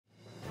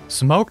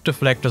Smoke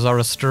deflectors are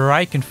a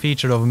striking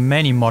feature of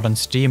many modern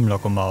steam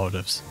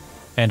locomotives,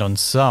 and on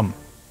some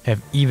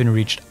have even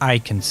reached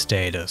icon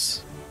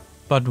status.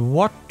 But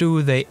what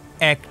do they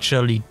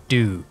actually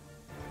do?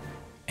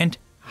 And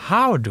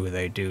how do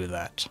they do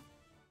that?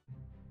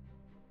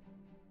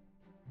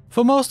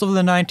 For most of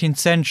the 19th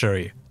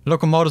century,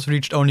 locomotives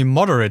reached only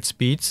moderate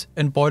speeds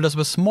and boilers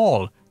were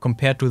small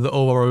compared to the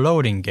overall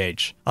loading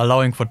gauge,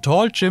 allowing for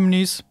tall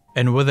chimneys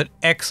and with an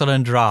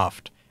excellent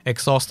draft,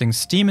 exhausting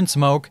steam and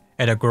smoke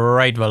at a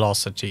great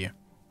velocity.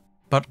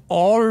 But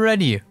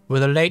already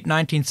with the late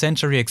 19th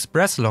century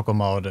express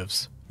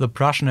locomotives, the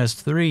Prussian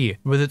S3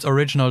 with its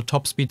original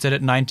top speed set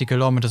at 90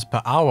 km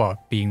per hour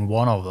being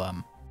one of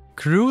them,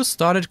 crews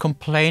started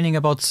complaining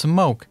about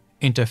smoke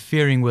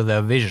interfering with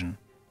their vision.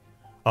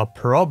 A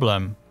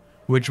problem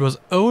which was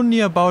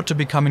only about to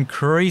become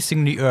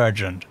increasingly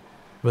urgent,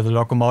 with the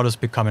locomotives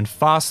becoming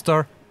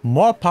faster,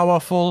 more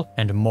powerful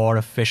and more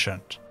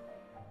efficient.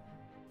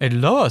 At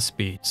lower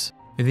speeds,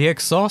 the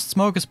exhaust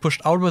smoke is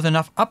pushed out with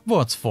enough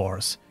upwards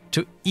force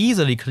to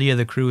easily clear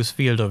the crew's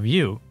field of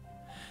view.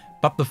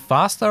 But the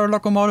faster a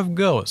locomotive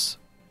goes,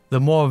 the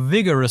more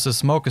vigorous the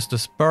smoke is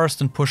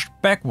dispersed and pushed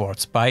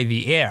backwards by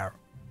the air.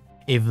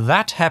 If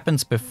that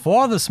happens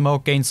before the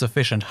smoke gains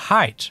sufficient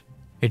height,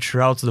 it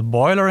shrouds the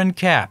boiler and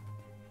cab,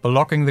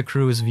 blocking the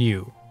crew's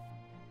view.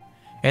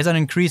 As an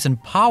increase in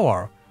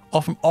power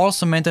often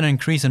also meant an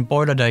increase in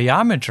boiler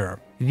diameter,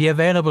 the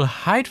available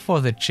height for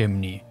the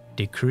chimney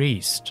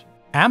decreased,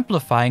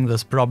 amplifying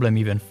this problem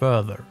even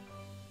further,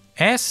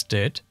 as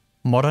did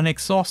modern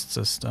exhaust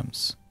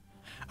systems.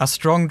 A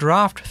strong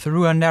draft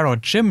through a narrow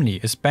chimney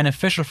is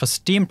beneficial for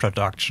steam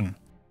production,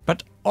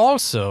 but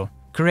also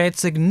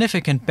creates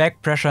significant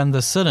back pressure in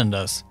the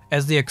cylinders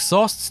as the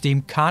exhaust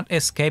steam can't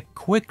escape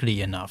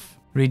quickly enough,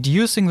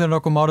 reducing the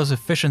locomotive's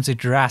efficiency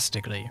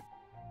drastically.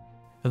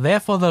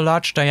 Therefore the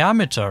large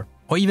diameter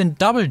or even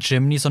double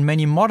chimneys on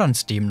many modern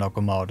steam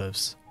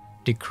locomotives,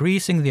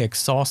 decreasing the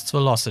exhaust's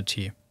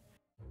velocity.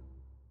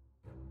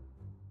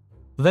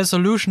 The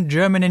solution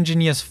German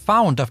engineers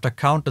found after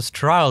countless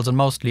trials and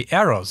mostly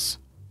errors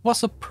was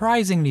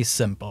surprisingly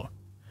simple.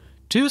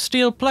 2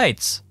 steel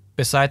plates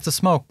besides the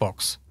smoke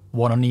box,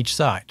 one on each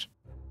side.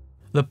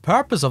 The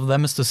purpose of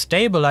them is to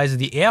stabilize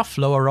the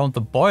airflow around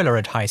the boiler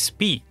at high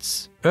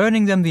speeds,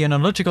 earning them the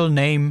analytical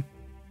name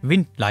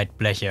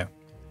Windleitbleche,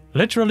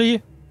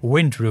 literally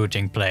wind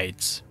routing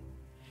plates.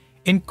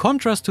 In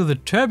contrast to the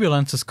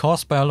turbulences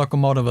caused by a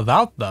locomotive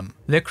without them,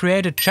 their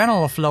created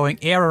channel of flowing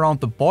air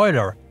around the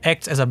boiler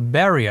acts as a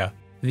barrier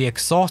the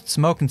exhaust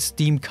smoke and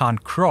steam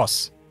can't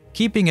cross,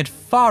 keeping it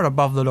far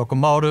above the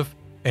locomotive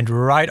and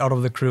right out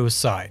of the crew's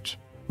sight,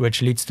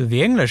 which leads to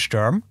the English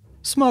term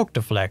smoke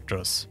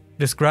deflectors,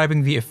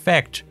 describing the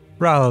effect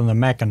rather than the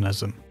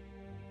mechanism.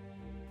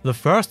 The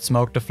first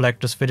smoke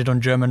deflectors fitted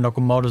on German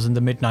locomotives in the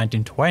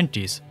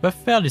mid-1920s were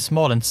fairly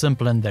small and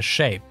simple in their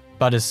shape,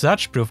 but as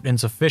such proved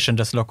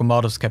insufficient as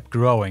locomotives kept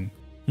growing,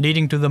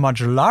 leading to the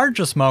much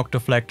larger smoke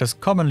deflectors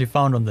commonly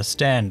found on the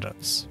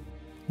standards.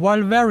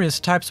 While various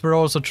types were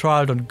also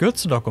trialed on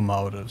goods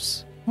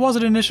locomotives, was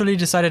it initially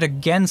decided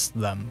against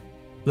them.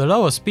 The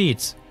lower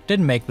speeds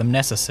didn't make them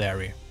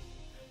necessary.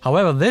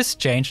 However, this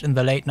changed in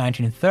the late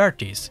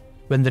 1930s,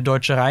 when the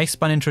Deutsche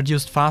Reichsbahn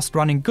introduced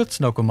fast-running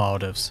goods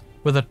locomotives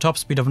with a top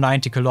speed of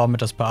 90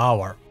 km per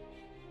hour.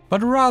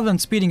 But rather than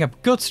speeding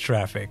up goods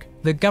traffic,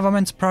 the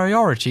government's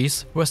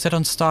priorities were set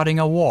on starting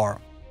a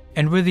war.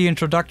 And with the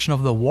introduction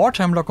of the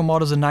wartime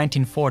locomotives in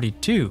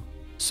 1942,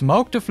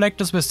 smoke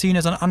deflectors were seen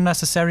as an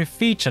unnecessary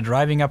feature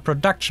driving up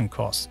production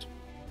cost.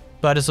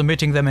 But as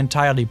omitting them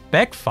entirely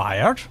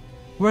backfired,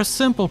 were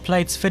simple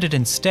plates fitted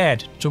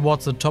instead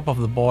towards the top of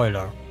the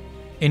boiler.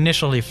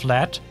 Initially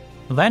flat,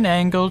 then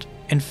angled,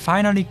 and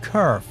finally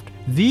curved,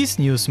 these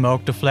new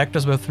smoke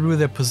deflectors were through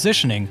their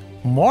positioning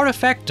more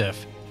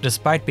effective,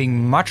 despite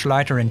being much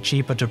lighter and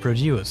cheaper to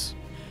produce,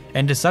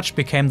 and as such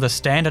became the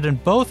standard in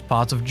both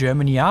parts of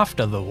Germany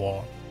after the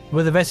war,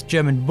 with the West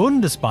German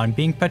Bundesbahn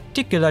being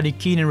particularly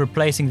keen in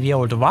replacing the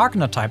old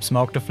Wagner-type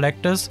smoke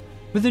deflectors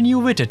with the new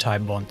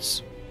Witte-type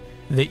ones.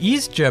 The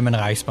East German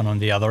Reichsbahn, on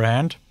the other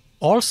hand,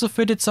 also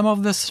fitted some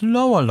of the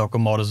slower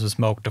locomotives with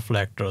smoke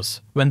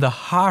deflectors, when the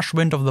harsh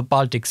wind of the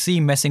Baltic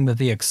Sea messing with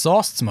the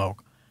exhaust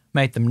smoke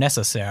made them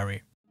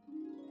necessary.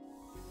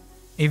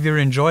 If you're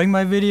enjoying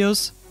my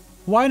videos,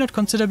 why not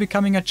consider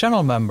becoming a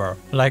channel member,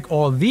 like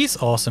all these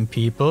awesome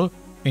people,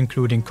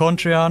 including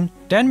Kontrian,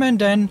 Denman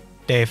Den,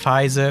 Dave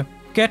Heise,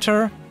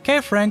 Getter, Kay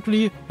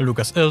Frankley,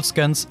 Lucas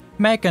Ilskens,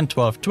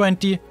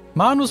 Megan1220,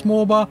 Manus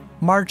Moba,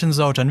 Martin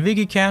Zautan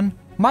Vigican,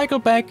 Michael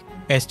Beck,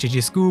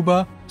 SGG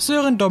Scuba,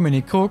 Søren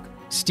Dominic Cook,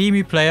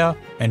 Steamy Player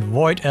and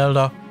Void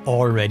Elder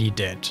already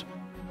dead.